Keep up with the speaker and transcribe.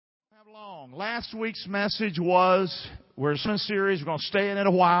long. Last week's message was, we're in a series, we're going to stay in it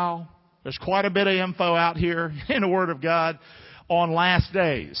a while. There's quite a bit of info out here in the Word of God on last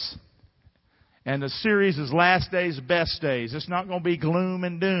days. And the series is Last Days, Best Days. It's not going to be gloom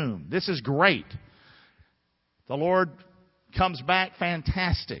and doom. This is great. The Lord comes back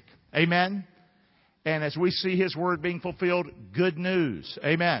fantastic. Amen. And as we see His Word being fulfilled, good news.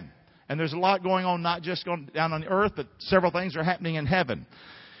 Amen. And there's a lot going on, not just going down on the earth, but several things are happening in heaven.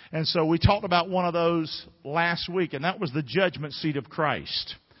 And so we talked about one of those last week, and that was the judgment seat of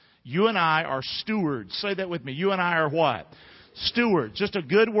Christ. You and I are stewards. Say that with me. You and I are what? Stewards. Just a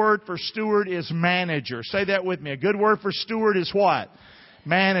good word for steward is manager. Say that with me. A good word for steward is what?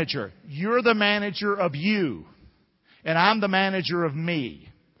 Manager. You're the manager of you, and I'm the manager of me.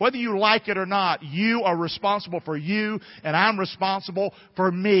 Whether you like it or not, you are responsible for you, and I'm responsible for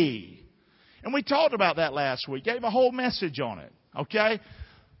me. And we talked about that last week. Gave a whole message on it. Okay?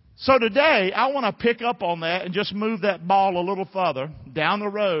 So today, I want to pick up on that and just move that ball a little further down the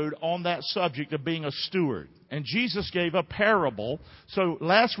road on that subject of being a steward. And Jesus gave a parable. So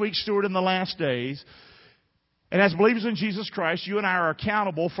last week, steward in the last days. And as believers in Jesus Christ, you and I are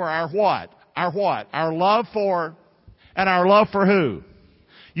accountable for our what? Our what? Our love for, and our love for who?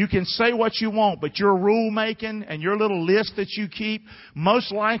 You can say what you want, but your rule making and your little list that you keep,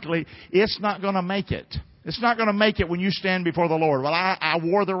 most likely, it's not going to make it. It's not going to make it when you stand before the Lord. Well, I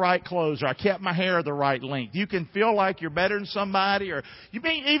wore the right clothes, or I kept my hair the right length. You can feel like you're better than somebody, or you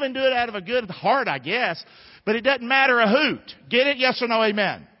may even do it out of a good heart, I guess. But it doesn't matter a hoot. Get it? Yes or no?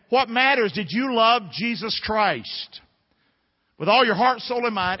 Amen. What matters, did you love Jesus Christ with all your heart, soul,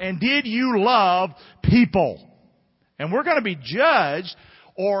 and mind? And did you love people? And we're going to be judged,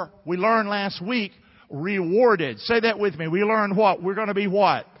 or we learned last week, rewarded. Say that with me. We learned what? We're going to be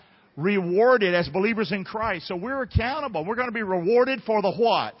what? Rewarded as believers in Christ. So we're accountable. We're going to be rewarded for the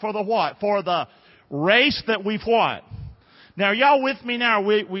what? For the what? For the race that we've what? Now, are y'all with me now?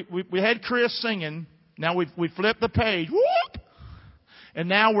 We had Chris singing. Now we flipped the page. Whoop! And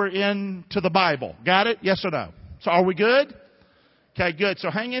now we're into the Bible. Got it? Yes or no? So are we good? Okay, good. So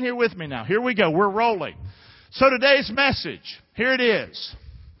hang in here with me now. Here we go. We're rolling. So today's message, here it is.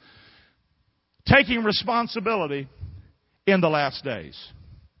 Taking responsibility in the last days.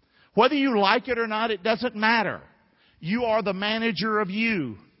 Whether you like it or not, it doesn't matter. You are the manager of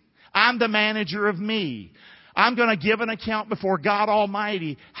you. I'm the manager of me. I'm going to give an account before God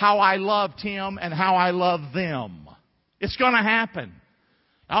Almighty how I loved Him and how I love them. It's going to happen.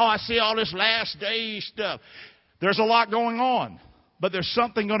 Oh, I see all this last day stuff. There's a lot going on. But there's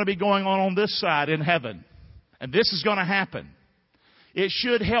something going to be going on this side in heaven. And this is going to happen. It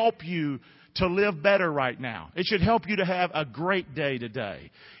should help you to live better right now. It should help you to have a great day today.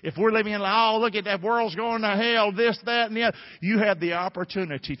 If we're living in, oh, look at that world's going to hell, this, that, and the other. You have the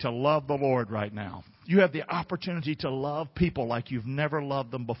opportunity to love the Lord right now. You have the opportunity to love people like you've never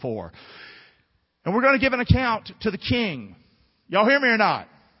loved them before. And we're going to give an account to the King. Y'all hear me or not?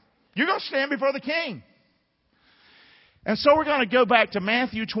 You're going to stand before the King. And so we're going to go back to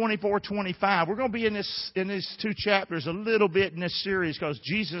Matthew 24:25. We're going to be in these two chapters a little bit in this series because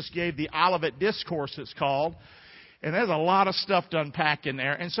Jesus gave the Olivet Discourse, it's called. And there's a lot of stuff to unpack in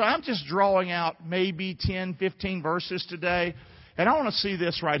there. And so I'm just drawing out maybe 10, 15 verses today. And I want to see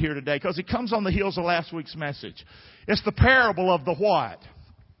this right here today because it comes on the heels of last week's message. It's the parable of the what?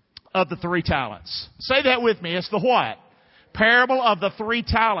 Of the 3 talents. Say that with me. It's the what? Parable of the 3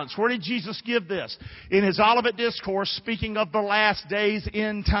 talents. Where did Jesus give this? In His Olivet Discourse, speaking of the last days,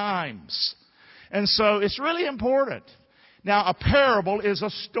 end times. And so it's really important. Now, a parable is a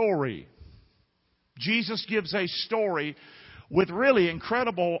story. Jesus gives a story with really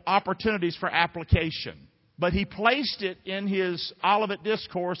incredible opportunities for application. But He placed it in His Olivet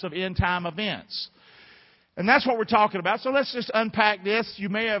Discourse of end time events. And that's what we're talking about. So let's just unpack this. You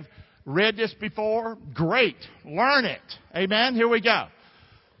may have read this before? Great. Learn it. Amen? Here we go.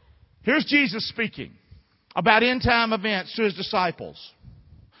 Here's Jesus speaking about end time events to His disciples.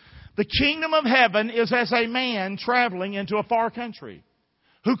 The kingdom of heaven is as a man traveling into a far country,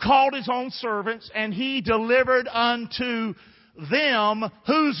 who called his own servants, and he delivered unto them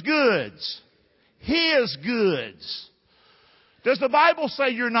whose goods? His goods. Does the Bible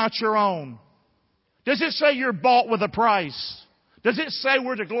say you're not your own? Does it say you're bought with a price? Does it say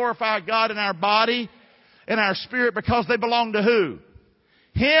we're to glorify God in our body and our spirit because they belong to who?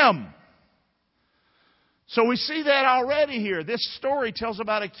 Him. So we see that already here. This story tells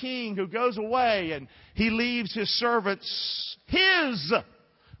about a king who goes away and he leaves his servants his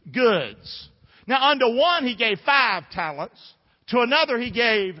goods. Now unto one He gave 5 talents. To another He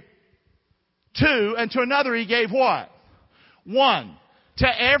gave 2. And to another He gave what? 1. To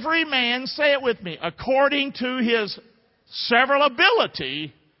every man, say it with me, according to his several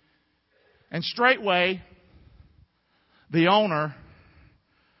ability. And straightway, the owner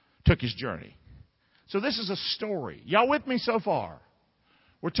took his journey. So this is a story. Y'all with me so far?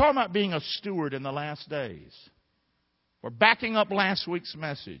 We're talking about being a steward in the last days. We're backing up last week's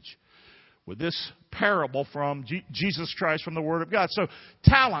message with this parable from Jesus Christ from the Word of God. So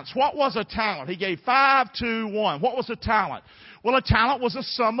talents. What was a talent? He gave 5, 2, 1. What was a talent? Well, a talent was a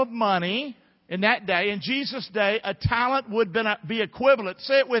sum of money in that day. In Jesus' day, a talent would be equivalent,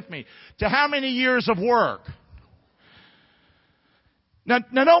 say it with me, to how many years of work? Now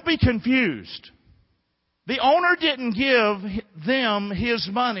don't be confused. The owner didn't give them his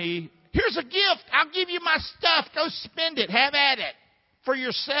money. Here's a gift. I'll give you my stuff. Go spend it. Have at it for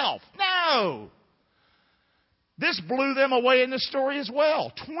yourself. No. This blew them away in this story as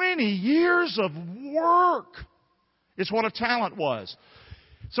well. 20 years of work is what a talent was.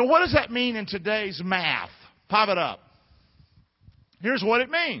 So what does that mean in today's math? Pop it up. Here's what it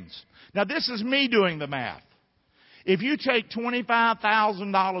means. Now this is me doing the math. If you take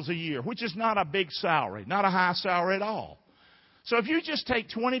 $25,000 a year, which is not a big salary, not a high salary at all. So if you just take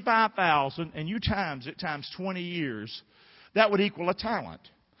 $25,000 and you times it times 20 years, that would equal a talent.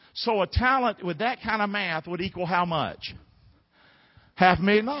 So a talent with that kind of math would equal how much?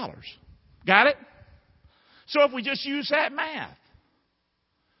 $500,000. Got it? So if we just use that math,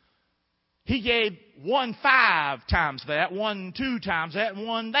 he gave 1 5 times that, 1 2 times that, and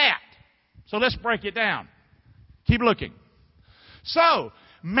 1 that. So let's break it down. Keep looking. So,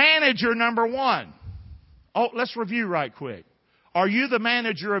 manager number 1. Oh, let's review right quick. Are you the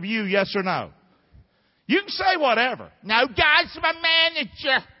manager of you, yes or no? You can say whatever. No, God's my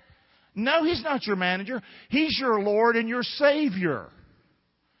manager. No, He's not your manager. He's your Lord and your Savior.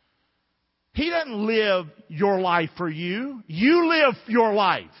 He doesn't live your life for you. You live your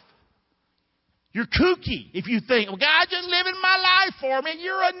life. You're kooky if you think, well, God's just living my life for me.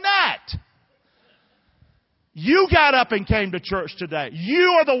 You're a nut. You got up and came to church today.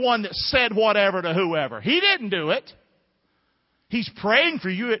 You are the one that said whatever to whoever. He didn't do it. He's praying for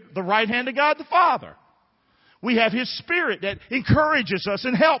you at the right hand of God the Father. We have His Spirit that encourages us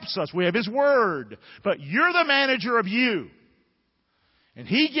and helps us. We have His Word. But you're the manager of you. And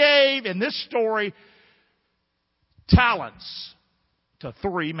He gave, in this story, talents to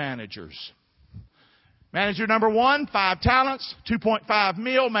 3 managers. Manager number 1, 5 talents, 2.5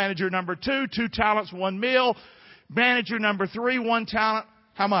 mil. Manager number 2, 2 talents, 1 mil. Manager number 3, 1 talent.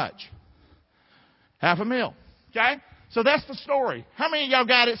 How much? $500,000. Okay? So that's the story. How many of y'all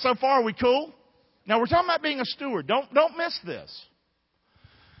got it so far? Are we cool? Now we're talking about being a steward. Don't miss this.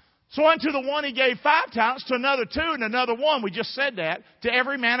 So unto the one he gave 5 talents, to another 2, and another 1. We just said that. To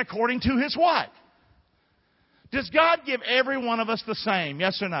every man according to his what? Does God give every one of us the same?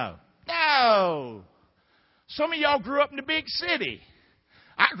 Yes or no? No. Some of y'all grew up in the big city.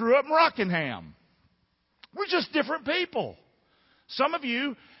 I grew up in Rockingham. We're just different people. Some of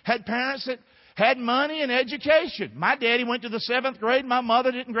you had parents that had money and education. My daddy went to the 7th grade. My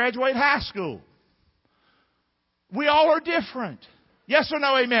mother didn't graduate high school. We all are different. Yes or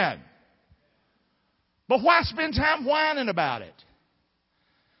no, amen? But why spend time whining about it?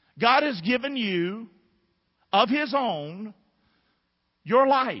 God has given you, of His own, your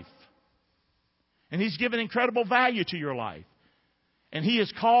life. And He's given incredible value to your life. And He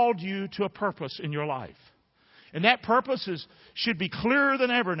has called you to a purpose in your life. And that purpose should be clearer than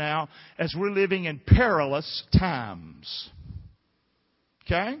ever now as we're living in perilous times.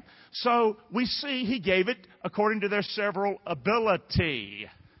 Okay? So we see He gave it according to their several ability.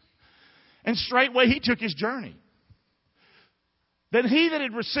 And straightway He took His journey. Then he that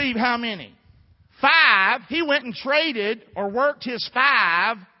had received how many? 5. He went and traded or worked his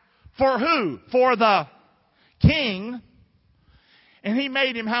 5 for who? For the king. And he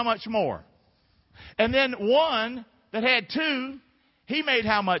made him how much more? And then 1 that had 2, he made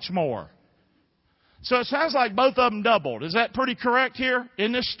how much more? So it sounds like both of them doubled. Is that pretty correct here?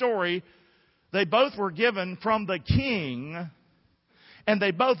 In this story, they both were given from the king, and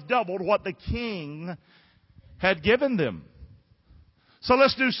they both doubled what the king had given them. So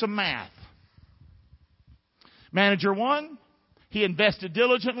let's do some math. Manager 1, he invested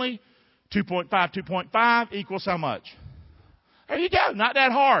diligently. 2.5 equals how much? There you go. Not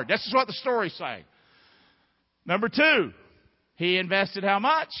that hard. This is what the story's saying. Number 2, he invested how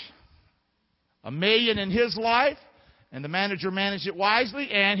much? $1 million in his life, and the manager managed it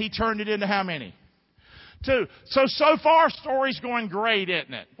wisely, and he turned it into how many? 2. So far, story's going great,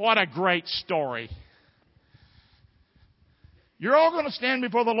 isn't it? What a great story. You're all going to stand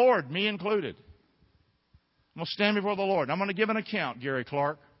before the Lord, me included. I'm going to stand before the Lord. I'm going to give an account, Gary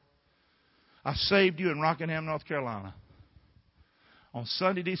Clark. I saved you in Rockingham, North Carolina. On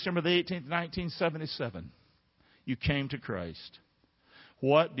Sunday, December the 18th, 1977, you came to Christ.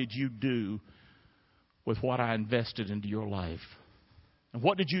 What did you do with what I invested into your life? And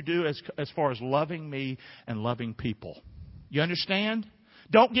what did you do as far as loving me and loving people? You understand?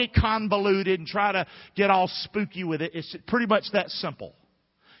 Don't get convoluted and try to get all spooky with it. It's pretty much that simple.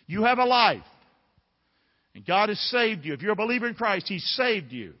 You have a life. And God has saved you. If you're a believer in Christ, He's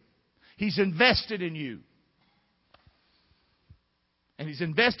saved you. He's invested in you. And He's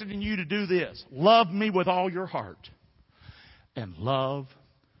invested in you to do this. Love me with all your heart. And love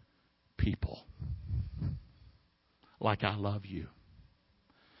people like I love you.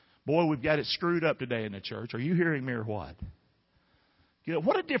 Boy, we've got it screwed up today in the church. Are you hearing me or what? You know,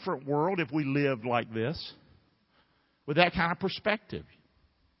 what a different world if we lived like this, with that kind of perspective.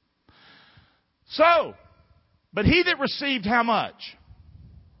 So, but he that received how much?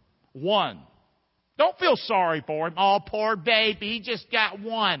 One. Don't feel sorry for him. Oh, poor baby, he just got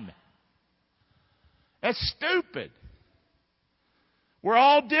one. That's stupid. We're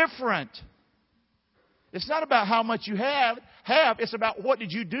all different. It's not about how much you have. It's about what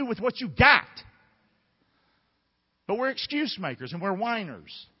did you do with what you got. But we're excuse makers and we're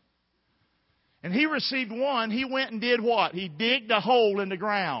whiners. And he received one. He went and did what? He digged a hole in the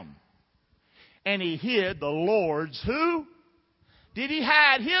ground. And he hid the Lord's who? Did he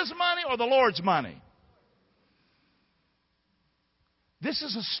hide his money or the Lord's money? This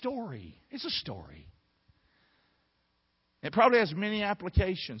is a story. It's a story. It probably has many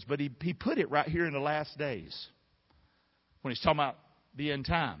applications, but he put it right here in the last days when he's talking about the end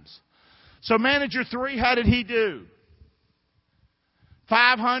times. So manager 3, how did he do?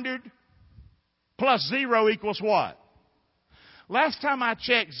 500 plus 0 equals what? Last time I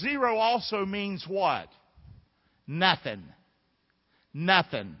checked, 0 also means what? Nothing.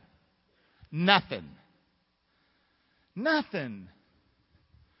 Nothing. Nothing. Nothing.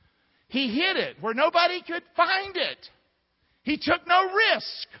 He hid it where nobody could find it. He took no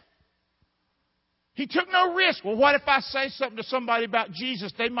risk. He took no risk. Well, what if I say something to somebody about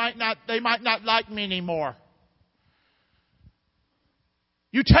Jesus? They might not like me anymore.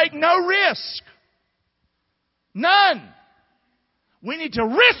 You take no risk. None. We need to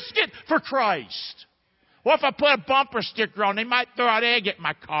risk it for Christ. What if I put a bumper sticker on? They might throw an egg at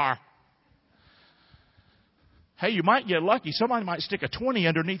my car. Hey, you might get lucky. Somebody might stick a 20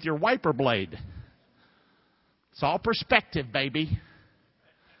 underneath your wiper blade. It's all perspective, baby.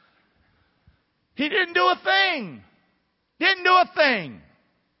 He didn't do a thing. Didn't do a thing.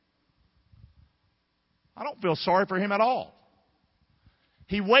 I don't feel sorry for him at all.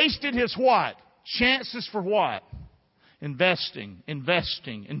 He wasted his what? Chances for what? Investing. In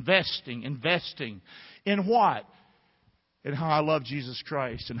what? In how I love Jesus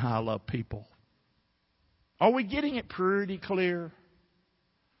Christ and how I love people. Are we getting it pretty clear?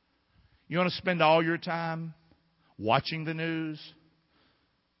 You want to spend all your time watching the news?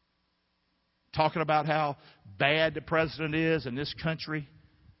 Talking about how bad the president is in this country?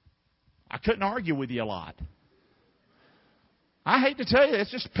 I couldn't argue with you a lot. I hate to tell you,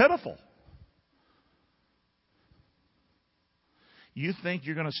 it's just pitiful. You think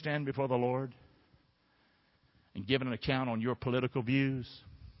you're going to stand before the Lord and give an account on your political views?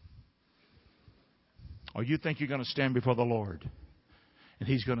 Or you think you're going to stand before the Lord and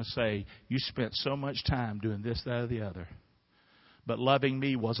He's going to say, you spent so much time doing this, that, or the other, but loving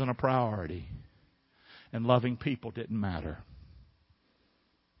me wasn't a priority and loving people didn't matter.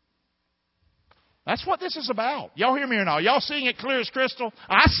 That's what this is about. Y'all hear me or not? Y'all seeing it clear as crystal?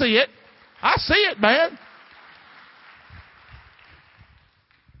 I see it. I see it, man.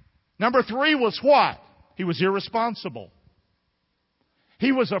 Number 3 was what? He was irresponsible.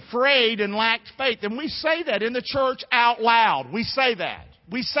 He was afraid and lacked faith. And we say that in the church out loud. We say that.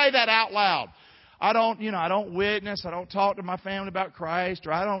 We say that out loud. I don't witness. I don't talk to my family about Christ.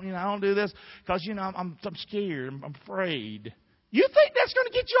 Or I don't do this because, I'm scared. I'm afraid. You think that's going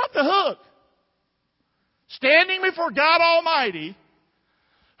to get you off the hook? Standing before God Almighty,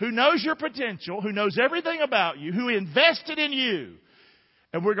 who knows your potential, who knows everything about you, who invested in you.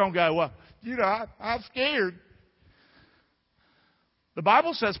 And we're going to go, well, I'm scared. The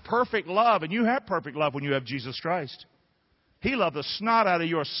Bible says perfect love, and you have perfect love when you have Jesus Christ. He loved the snot out of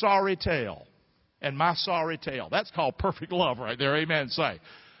your sorry tail and my sorry tail. That's called perfect love right there. Amen. Say.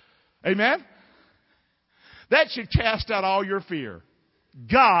 Amen? That should cast out all your fear.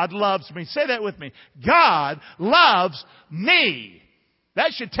 God loves me. Say that with me. God loves me.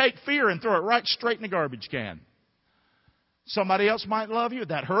 That should take fear and throw it right straight in the garbage can. Somebody else might love you.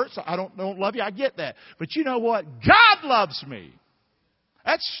 That hurts. I don't love you. I get that. But you know what? God loves me.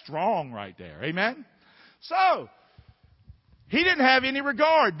 That's strong right there. Amen? So, he didn't have any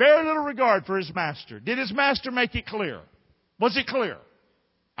regard, very little regard for his master. Did his master make it clear? Was it clear?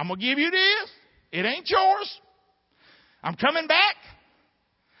 I'm going to give you this. It ain't yours. I'm coming back.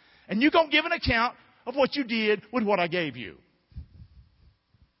 And you're going to give an account of what you did with what I gave you.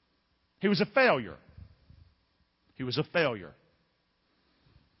 He was a failure. He was a failure.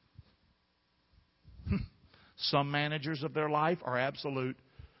 Some managers of their life are absolute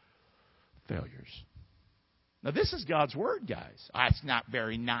failures. Now, this is God's Word, guys. It's not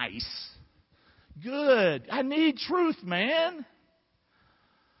very nice. Good. I need truth, man.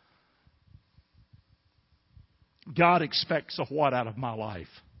 God expects a what out of my life?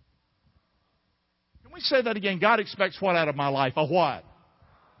 Can we say that again? God expects what out of my life? A what?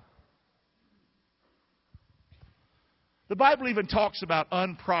 The Bible even talks about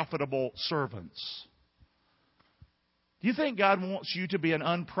unprofitable servants. Do you think God wants you to be an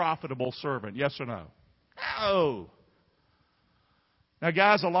unprofitable servant? Yes or no? No. Now,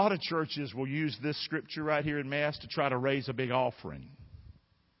 guys, a lot of churches will use this scripture right here in Mass to try to raise a big offering.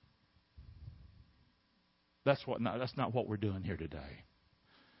 That's not what we're doing here today.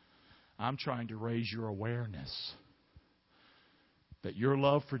 I'm trying to raise your awareness that your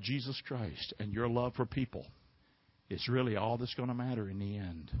love for Jesus Christ and your love for people is really all that's going to matter in the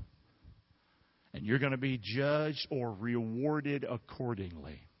end. And you're going to be judged or rewarded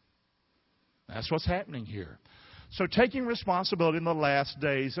accordingly. That's what's happening here. So taking responsibility in the last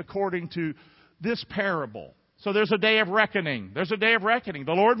days according to this parable. So there's a day of reckoning. There's a day of reckoning.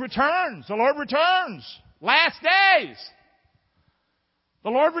 The Lord returns. The Lord returns. Last days. The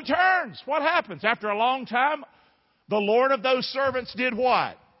Lord returns. What happens? After a long time, the Lord of those servants did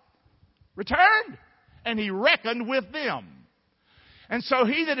what? Returned. And He reckoned with them. And so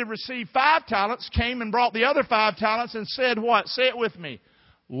he that had received 5 talents came and brought the other 5 talents and said what? Say it with me.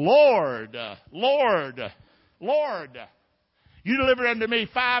 Lord, Lord, Lord, you delivered unto me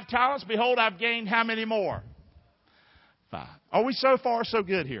 5 talents. Behold, I've gained how many more? 5. Are we so far so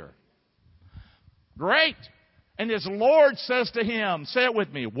good here? Great. And his Lord says to him, say it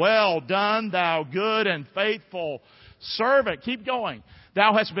with me, well done, thou good and faithful servant. Keep going.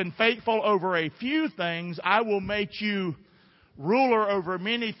 Thou hast been faithful over a few things. I will make you ruler over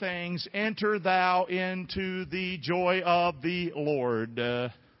many things. Enter thou into the joy of the Lord.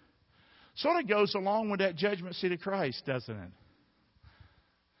 Sort of goes along with that judgment seat of Christ, doesn't it?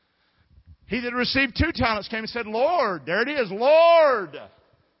 He that received 2 talents came and said, Lord, there it is, Lord,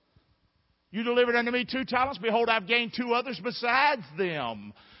 you delivered unto me 2 talents. Behold, I've gained 2 others besides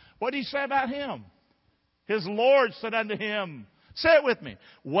them. What did he say about him? His Lord said unto him, say it with me,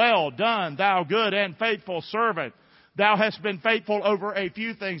 well done, thou good and faithful servant. Thou hast been faithful over a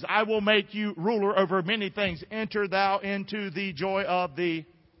few things. I will make you ruler over many things. Enter thou into the joy of the...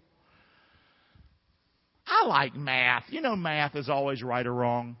 I like math. You know math is always right or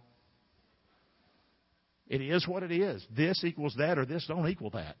wrong. It is what it is. This equals that or this don't equal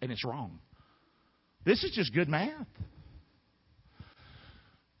that. And it's wrong. This is just good math.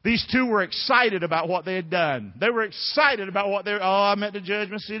 These 2 were excited about what they had done. They were excited about what they were... Oh, I'm at the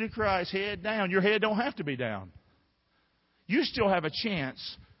judgment seat of Christ. Head down. Your head don't have to be down. You still have a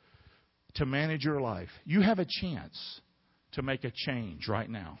chance to manage your life. You have a chance to make a change right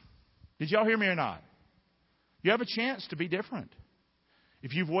now. Did y'all hear me or not? You have a chance to be different.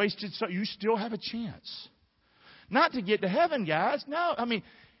 If you've wasted so, you still have a chance. Not to get to heaven, guys. No, I mean,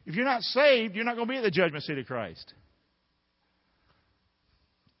 if you're not saved, you're not going to be at the judgment seat of Christ.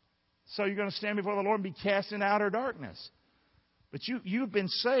 So you're going to stand before the Lord and be cast into outer darkness. But you've been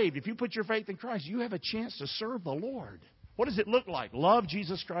saved. If you put your faith in Christ, you have a chance to serve the Lord. What does it look like? Love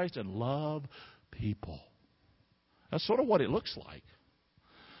Jesus Christ and love people. That's sort of what it looks like.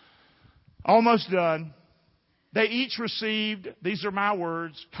 Almost done. They each received, these are my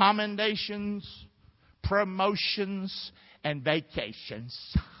words, commendations, promotions, and vacations.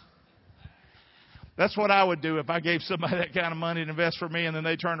 That's what I would do if I gave somebody that kind of money to invest for me and then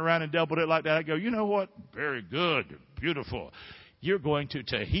they turned around and doubled it like that. I'd go, you know what? Very good. Beautiful. You're going to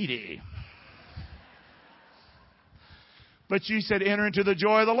Tahiti. But you said, enter into the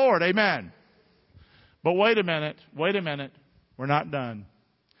joy of the Lord. Amen. But wait a minute. We're not done.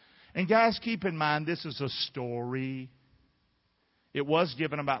 And guys, keep in mind, this is a story. It was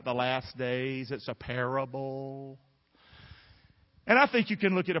given about the last days. It's a parable. And I think you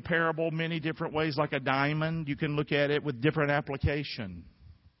can look at a parable many different ways, like a diamond. You can look at it with different application.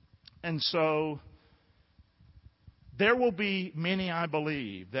 And so there will be many, I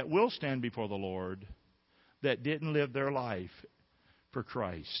believe, that will stand before the Lord that didn't live their life for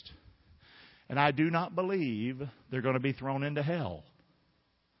Christ. And I do not believe they're going to be thrown into hell.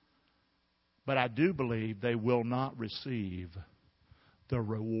 But I do believe they will not receive the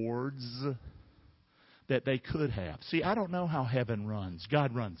rewards that they could have. See, I don't know how heaven runs.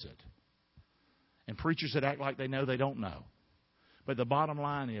 God runs it. And preachers that act like they know, they don't know. But the bottom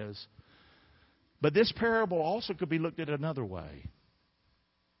line is, but this parable also could be looked at another way.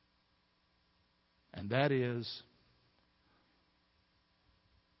 And that is,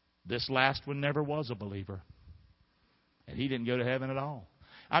 this last one never was a believer. And he didn't go to heaven at all.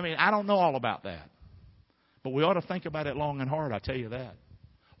 I mean, I don't know all about that. But we ought to think about it long and hard, I tell you that.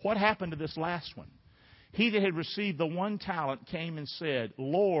 What happened to this last one? He that had received the 1 talent came and said,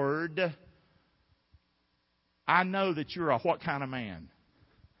 Lord, I know that you're a what kind of man?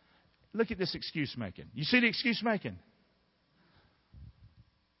 Look at this excuse making. You see the excuse making?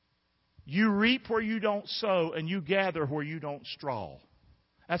 You reap where you don't sow, and you gather where you don't straw.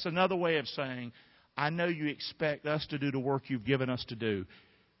 That's another way of saying, I know you expect us to do the work you've given us to do.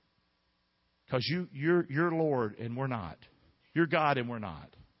 Because you're Lord and we're not. You're God and we're not.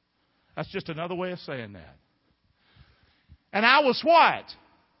 That's just another way of saying that. And I was what?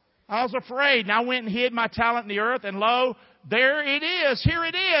 I was afraid. And I went and hid my talent in the earth. And lo, there it is. Here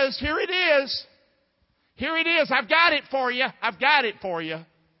it is. Here it is. Here it is. I've got it for you. I've got it for you.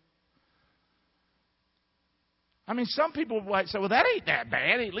 I mean, some people might say, well, that ain't that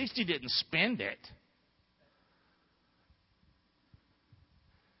bad. At least he didn't spend it.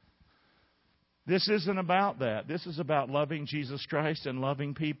 This isn't about that. This is about loving Jesus Christ and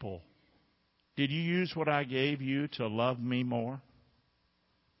loving people. Did you use what I gave you to love me more?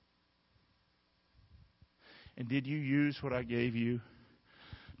 And did you use what I gave you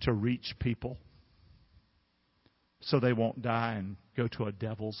to reach people so they won't die and go to a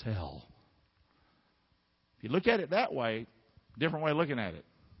devil's hell? If you look at it that way, different way of looking at it.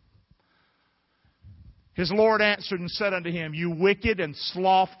 His Lord answered and said unto him, You wicked and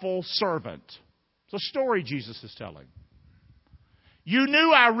slothful servant. It's a story Jesus is telling. You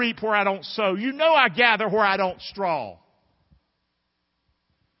knew I reap where I don't sow. You know I gather where I don't straw.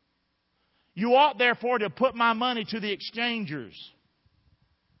 You ought therefore to put my money to the exchangers.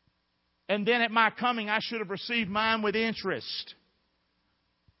 And then at my coming I should have received mine with interest.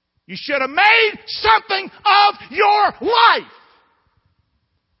 You should have made something of your life.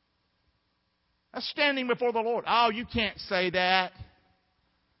 That's standing before the Lord. Oh, you can't say that.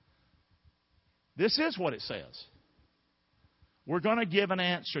 This is what it says. We're going to give an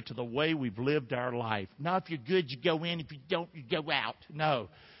answer to the way we've lived our life. Now, if you're good, you go in. If you don't, you go out. No.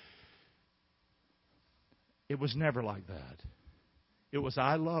 It was never like that. It was,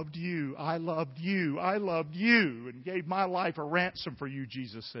 I loved you, I loved you, I loved you, and gave my life a ransom for you,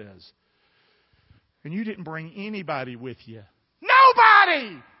 Jesus says. And you didn't bring anybody with you.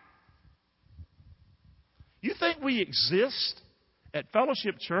 Nobody! You think we exist at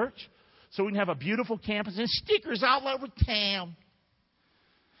Fellowship Church so we can have a beautiful campus and stickers all over town?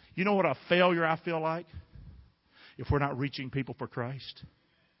 You know what a failure I feel like if we're not reaching people for Christ?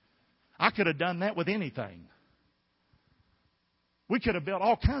 I could have done that with anything. We could have built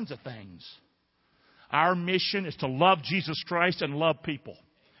all kinds of things. Our mission is to love Jesus Christ and love people.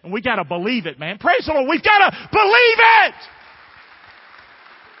 And we got to believe it, man. Praise the Lord. We've got to believe it.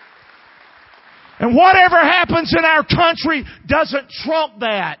 And whatever happens in our country doesn't trump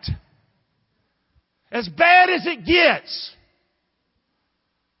that. As bad as it gets.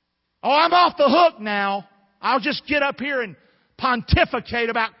 Oh, I'm off the hook now. I'll just get up here and pontificate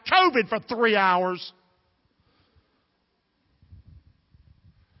about COVID for 3 hours.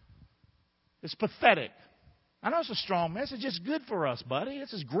 It's pathetic. I know it's a strong message. It's good for us, buddy.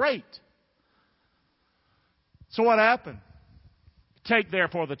 This is great. So what happened? Take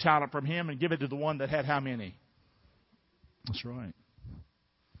therefore the talent from him and give it to the one that had how many? That's right.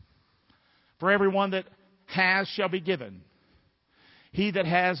 For everyone that has shall be given. He that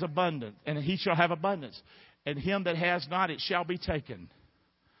has abundance, and he shall have abundance. And him that has not, it shall be taken.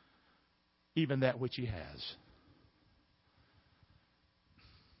 Even that which he has.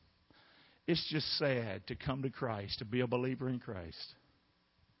 It's just sad to come to Christ, to be a believer in Christ.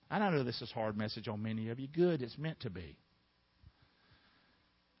 I know this is a hard message on many of you. Good, it's meant to be.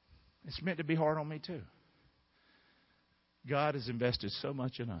 It's meant to be hard on me too. God has invested so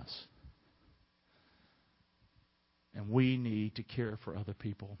much in us. And we need to care for other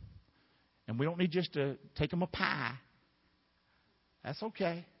people. And we don't need just to take them a pie. That's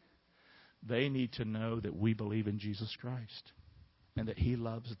okay. They need to know that we believe in Jesus Christ and that He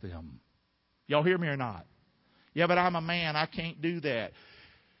loves them. Y'all hear me or not? Yeah, but I'm a man. I can't do that.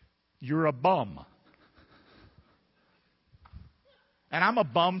 You're a bum. And I'm a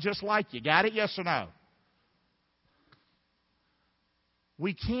bum just like you. Got it? Yes or no?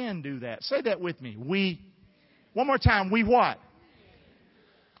 We can do that. Say that with me. One more time. We what?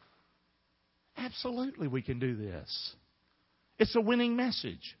 Absolutely we can do this. It's a winning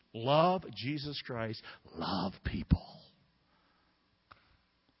message. Love Jesus Christ. Love people.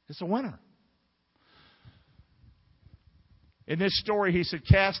 It's a winner. In this story, he said,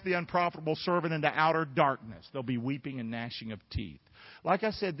 cast the unprofitable servant into outer darkness. There'll be weeping and gnashing of teeth. Like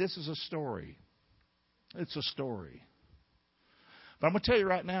I said, this is a story. It's a story. But I'm going to tell you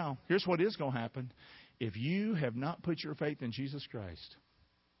right now, here's what is going to happen. If you have not put your faith in Jesus Christ,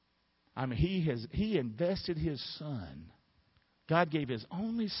 I mean, he invested His Son. God gave His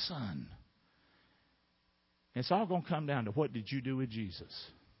only Son. It's all going to come down to what did you do with Jesus?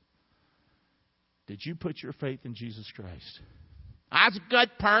 Did you put your faith in Jesus Christ? I was a good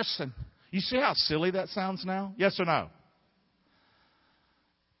person. You see how silly that sounds now? Yes or no?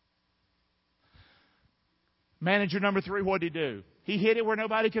 Manager number 3, what did he do? He hid it where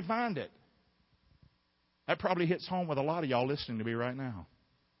nobody could find it. That probably hits home with a lot of y'all listening to me right now.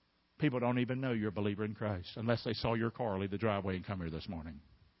 People don't even know you're a believer in Christ unless they saw your car leave the driveway and come here this morning.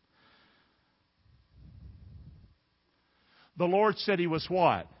 The Lord said He was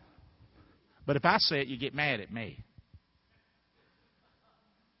what? But if I say it, you get mad at me.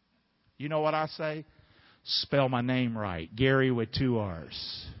 You know what I say? Spell my name right. Gary with 2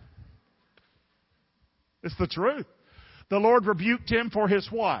 R's. It's the truth. The Lord rebuked him for his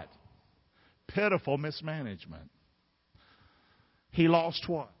what? Pitiful mismanagement. He lost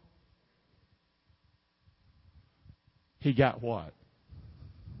what? He got what?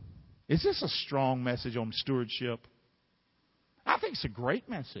 Is this a strong message on stewardship? I think it's a great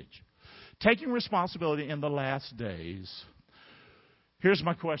message. Taking responsibility in the last days. Here's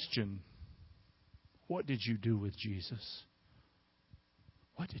my question. What did you do with Jesus?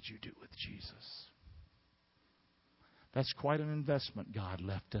 What did you do with Jesus? That's quite an investment God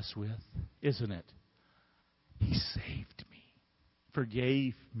left us with, isn't it? He saved me,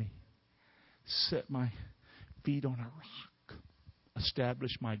 forgave me, set my feet on a rock,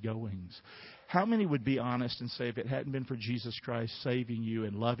 established my goings. How many would be honest and say if it hadn't been for Jesus Christ saving you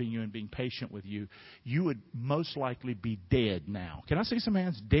and loving you and being patient with you, you would most likely be dead now? Can I see some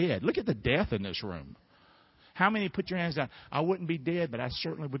hands? Dead. Look at the death in this room. How many put your hands down? I wouldn't be dead, but I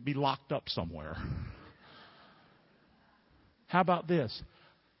certainly would be locked up somewhere. How about this?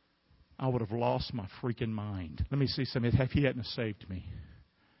 I would have lost my freaking mind. Let me see some if He hadn't saved me.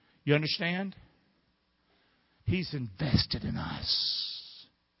 You understand? He's invested in us.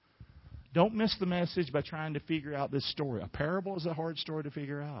 Don't miss the message by trying to figure out this story. A parable is a hard story to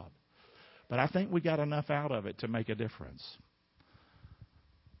figure out. But I think we got enough out of it to make a difference.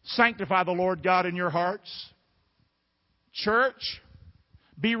 Sanctify the Lord God in your hearts. Church,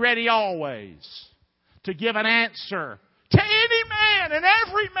 be ready always to give an answer to any man and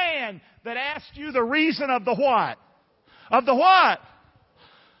every man that asks you the reason of the what? Of the what?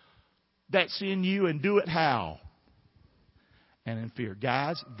 That's in you, and do it how? And in fear.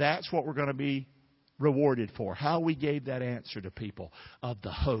 Guys, that's what we're going to be rewarded for. How we gave that answer to people of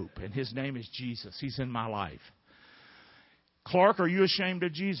the hope. And His name is Jesus. He's in my life. Clark, are you ashamed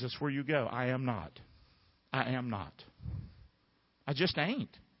of Jesus where you go? I am not. I am not. I just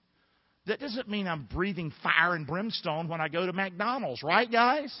ain't. That doesn't mean I'm breathing fire and brimstone when I go to McDonald's, right,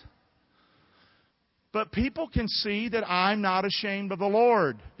 guys? But people can see that I'm not ashamed of the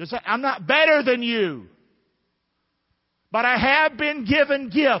Lord. I'm not better than you. But I have been given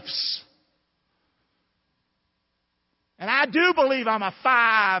gifts. And I do believe I'm a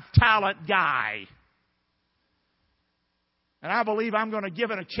 5-talent guy. And I believe I'm going to give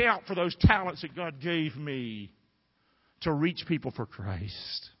an account for those talents that God gave me to reach people for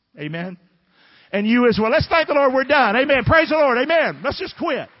Christ. Amen? And you as well. Let's thank the Lord. We're done. Amen. Praise the Lord. Amen. Let's just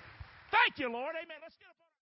quit. Thank you, Lord. Amen. Let's get up.